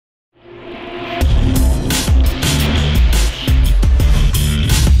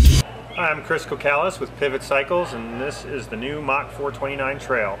Chris Cocalis with Pivot Cycles, and this is the new Mach 429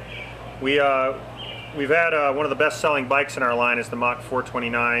 Trail. We've had one of the best-selling bikes in our line is the Mach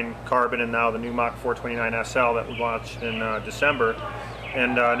 429 Carbon, and now the new Mach 429 SL that we launched in December.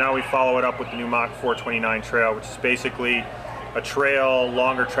 And now we follow it up with the new Mach 429 Trail, which is basically a trail,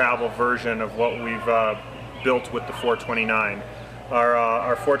 longer travel version of what we've built with the 429.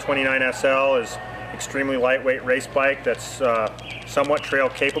 Our 429 SL is extremely lightweight race bike that's somewhat trail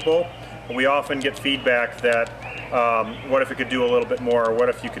capable. We often get feedback that what if it could do a little bit more, or what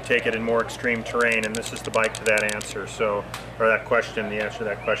if you could take it in more extreme terrain, and this is the bike to that answer. So, or that question, the answer to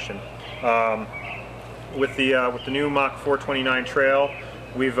that question. With the new Mach 429 Trail,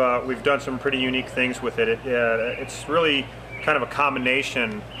 we've done some pretty unique things with it. It's really kind of a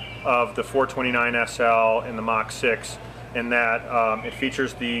combination of the 429 SL and the Mach 6, in that it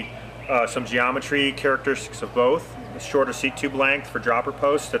features some geometry characteristics of both. A shorter seat tube length for dropper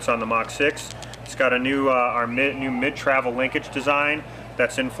posts that's on the Mach 6. It's got a new new mid-travel linkage design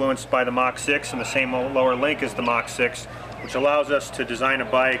that's influenced by the Mach 6 and the same lower link as the Mach 6, which allows us to design a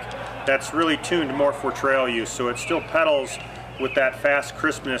bike that's really tuned more for trail use. So it still pedals with that fast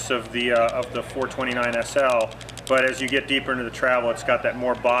crispness of the 429 SL, but as you get deeper into the travel, it's got that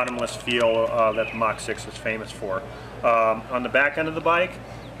more bottomless feel that the Mach 6 is famous for. On the back end of the bike,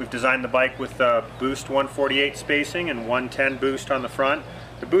 we've designed the bike with Boost 148 spacing and 110 boost on the front.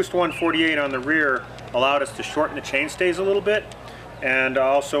 The Boost 148 on the rear allowed us to shorten the chainstays a little bit and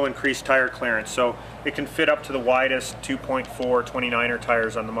also increase tire clearance. So it can fit up to the widest 2.4 29er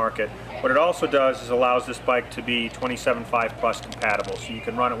tires on the market. What it also does is allows this bike to be 27.5 plus compatible. So you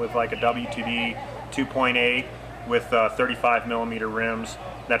can run it with like a WTD 2.8 with 35 millimeter rims.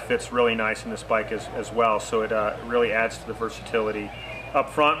 That fits really nice in this bike as well. So it really adds to the versatility. Up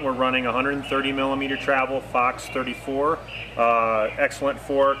front, we're running 130 millimeter travel Fox 34, excellent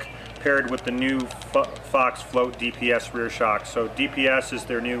fork, paired with the new Fox Float DPS rear shock. So DPS is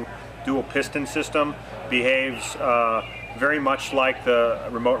their new dual piston system, behaves very much like the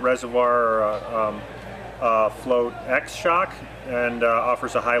remote reservoir Float X shock, and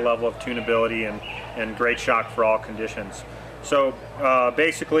offers a high level of tunability and great shock for all conditions. So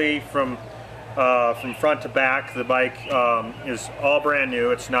basically from front to back, the bike is all brand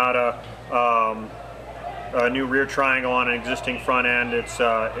new. It's not a new rear triangle on an existing front end. It's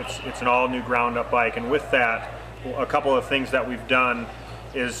an all new ground up bike. And with that, a couple of things that we've done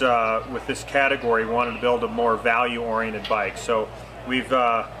is with this category, we wanted to build a more value oriented bike. So we've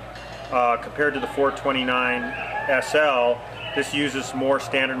compared to the 429 SL, this uses more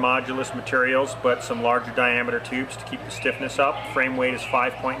standard modulus materials, but some larger diameter tubes to keep the stiffness up. Frame weight is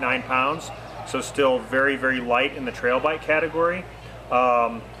 5.9 pounds. So still very, very light in the trail bike category.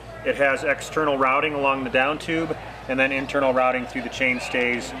 It has external routing along the down tube, and then internal routing through the chain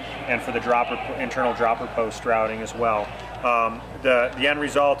stays, and for the internal dropper post routing as well. The end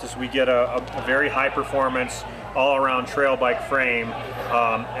result is we get a very high performance all around trail bike frame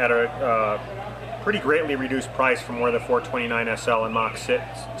at a pretty greatly reduced price from where the 429 SL and Mach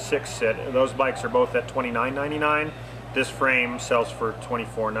 6 sit. Those bikes are both at $29.99. This frame sells for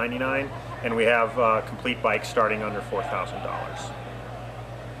 $24.99, and we have complete bikes starting under $4,000.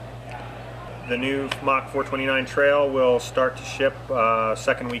 The new Mach 429 Trail will start to ship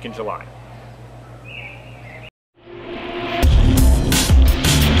second week in July.